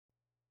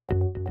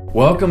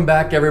Welcome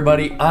back,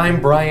 everybody.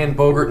 I'm Brian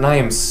Bogert, and I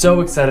am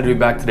so excited to be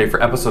back today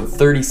for episode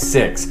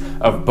 36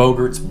 of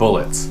Bogert's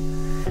Bullets.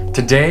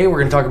 Today, we're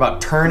going to talk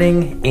about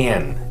turning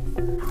in.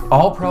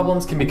 All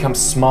problems can become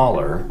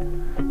smaller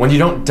when you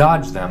don't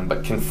dodge them,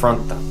 but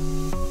confront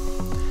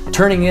them.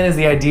 Turning in is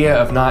the idea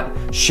of not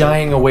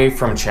shying away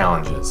from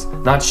challenges,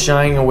 not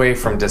shying away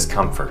from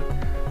discomfort,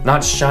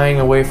 not shying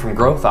away from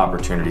growth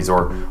opportunities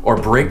or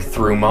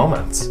breakthrough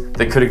moments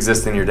that could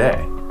exist in your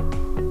day.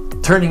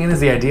 Turning in is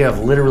the idea of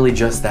literally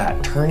just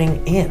that,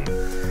 turning in.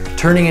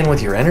 Turning in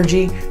with your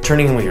energy,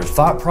 turning in with your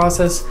thought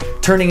process,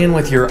 turning in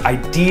with your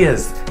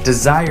ideas,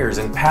 desires,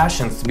 and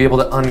passions to be able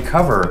to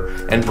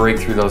uncover and break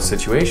through those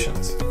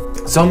situations.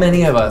 So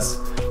many of us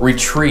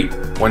retreat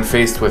when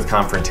faced with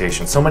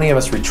confrontation. So many of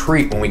us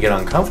retreat when we get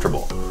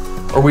uncomfortable,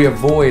 or we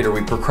avoid or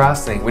we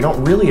procrastinate. We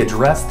don't really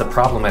address the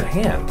problem at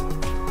hand.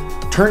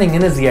 Turning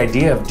in is the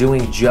idea of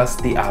doing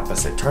just the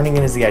opposite. Turning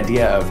in is the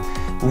idea of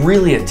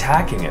really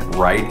attacking it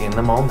right in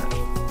the moment.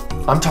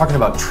 I'm talking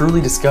about truly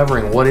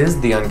discovering what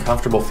is the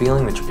uncomfortable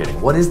feeling that you're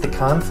getting. What is the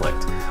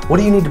conflict? What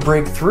do you need to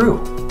break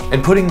through?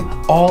 And putting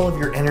all of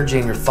your energy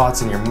and your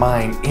thoughts and your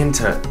mind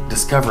into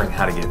discovering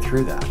how to get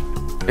through that.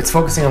 It's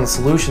focusing on the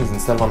solutions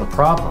instead of on the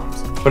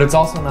problems. But it's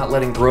also not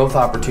letting growth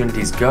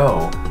opportunities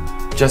go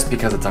just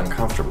because it's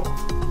uncomfortable.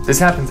 This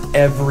happens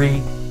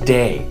every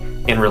day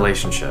in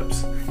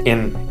relationships,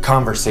 in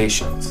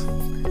conversations.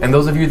 And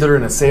those of you that are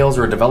in a sales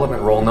or a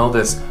development role know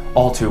this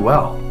all too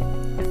well.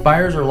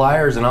 Buyers are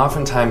liars, and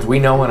oftentimes we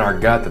know in our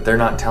gut that they're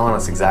not telling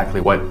us exactly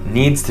what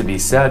needs to be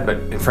said,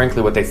 but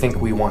frankly what they think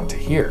we want to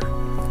hear.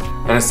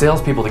 And as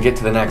salespeople, to get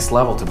to the next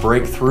level, to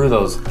break through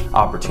those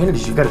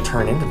opportunities, you've got to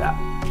turn into that.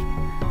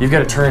 You've got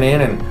to turn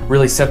in and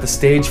really set the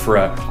stage for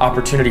an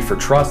opportunity for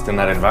trust in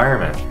that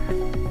environment.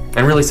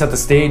 And really set the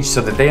stage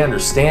so that they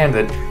understand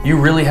that you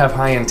really have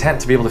high intent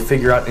to be able to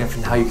figure out if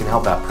and how you can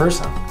help that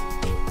person.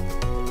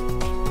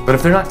 But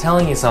if they're not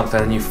telling you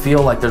something and you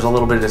feel like there's a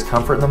little bit of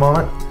discomfort in the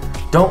moment,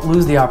 don't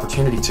lose the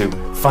opportunity to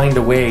find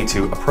a way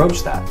to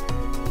approach that,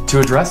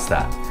 to address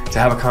that, to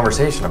have a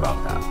conversation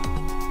about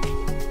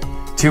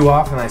that. Too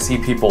often I see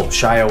people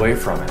shy away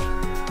from it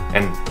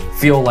and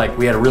feel like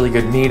we had a really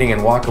good meeting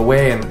and walk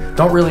away and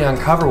don't really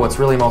uncover what's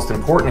really most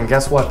important, and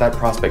guess what? That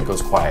prospect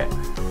goes quiet.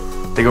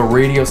 They go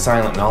radio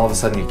silent, and all of a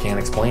sudden you can't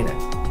explain it.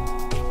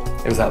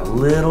 It was that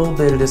little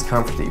bit of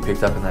discomfort that you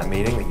picked up in that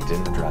meeting that you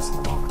didn't address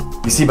in the moment.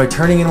 You see, by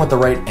turning in with the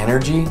right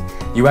energy,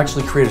 you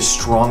actually create a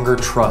stronger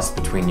trust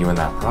between you and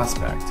that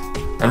prospect.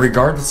 And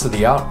regardless of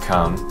the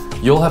outcome,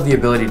 you'll have the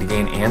ability to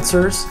gain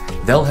answers,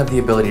 they'll have the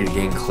ability to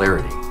gain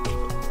clarity.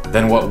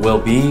 Then what will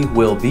be,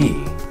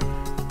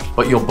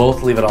 but you'll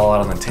both leave it all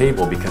out on the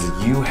table because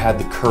you had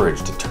the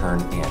courage to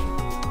turn in.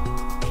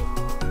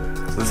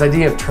 So this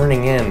idea of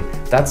turning in,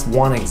 that's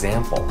one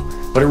example,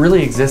 but it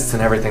really exists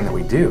in everything that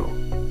we do.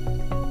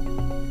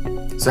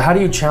 So how do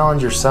you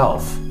challenge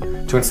yourself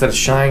to, instead of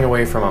shying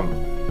away from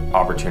an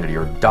opportunity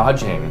or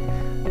dodging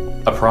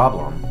a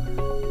problem,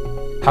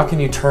 how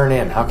can you turn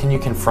in? How can you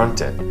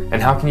confront it?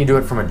 And how can you do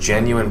it from a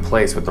genuine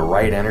place with the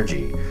right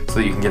energy so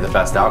that you can get the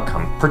best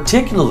outcome,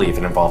 particularly if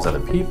it involves other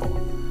people?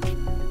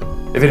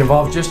 If it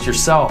involves just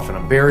yourself and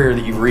a barrier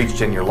that you've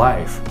reached in your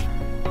life,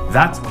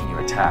 that's when you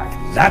attack.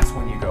 That's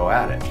when you go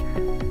at it.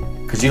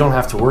 Because you don't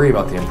have to worry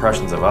about the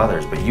impressions of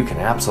others, but you can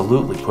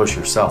absolutely push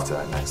yourself to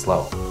that next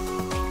level.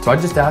 So I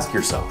just ask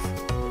yourself,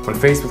 when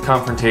faced with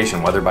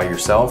confrontation, whether by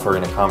yourself or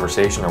in a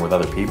conversation or with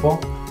other people,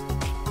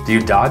 do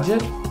you dodge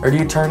it or do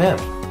you turn in?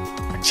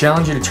 I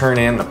challenge you to turn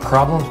in. The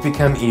problems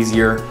become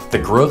easier, the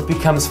growth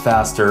becomes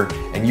faster,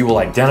 and you will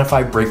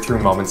identify breakthrough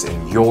moments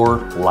in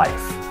your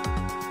life.